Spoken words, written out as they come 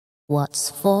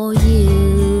What's for you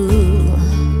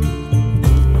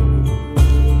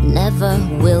never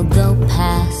will go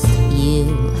past you.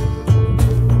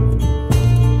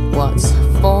 What's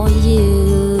for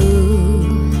you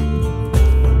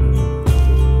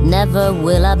never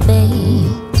will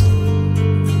abate.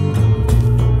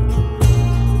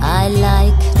 I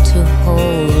like to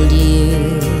hold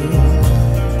you.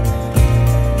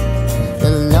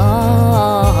 The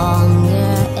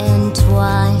longer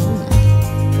entwine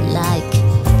like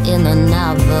in a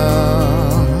novel.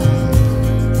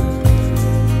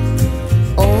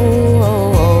 Oh,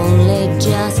 only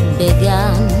just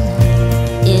begun.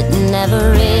 It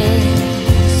never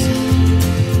is,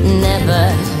 never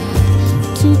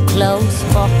too close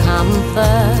for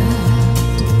comfort.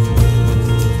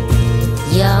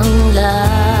 Young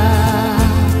love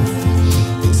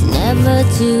is never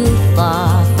too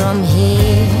far from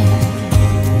here.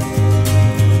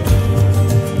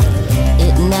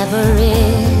 It never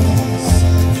is,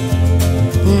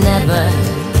 never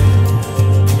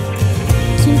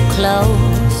too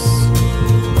close.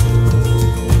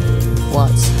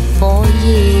 What's for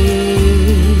you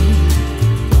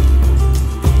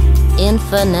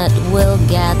infinite will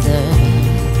gather.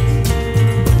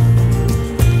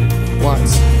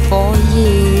 What's for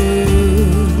you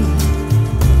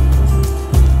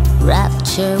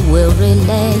rapture will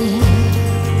relay.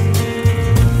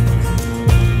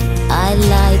 I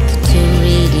like to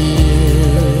read you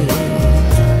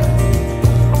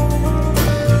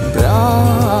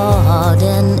broad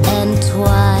and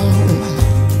entwine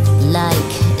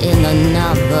like in a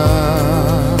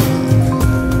novel.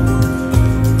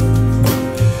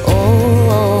 Oh,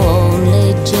 only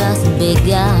just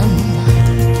begun.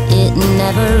 It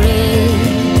never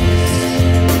is,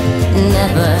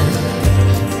 never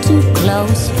too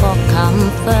close for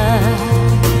comfort.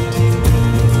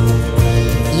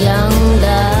 Young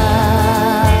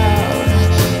love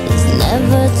is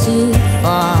never too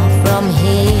far from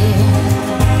here.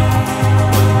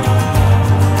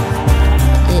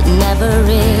 It never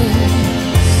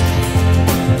is,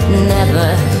 never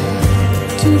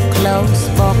too close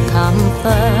for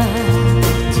comfort.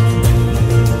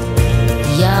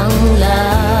 Young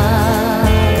love,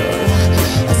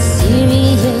 a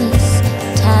serious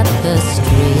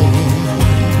tapestry.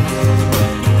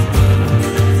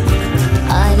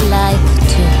 I like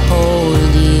to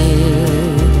hold you.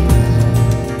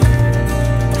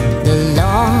 The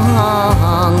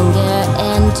longer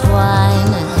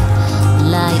entwine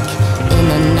like in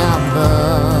a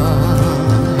novel.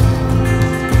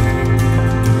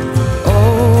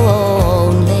 Oh,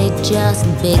 only just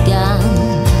begun.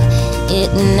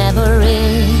 It never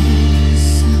is,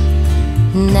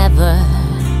 never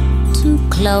too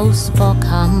close for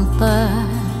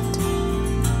comfort.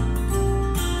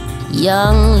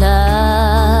 Young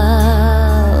love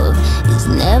is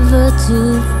never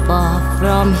too far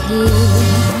from here.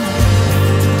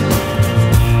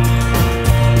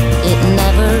 It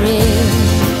never is,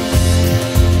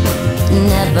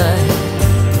 never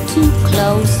too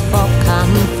close for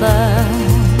comfort.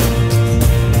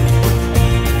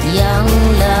 Young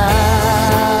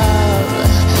love,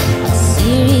 a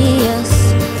serious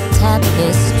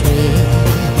tapestry.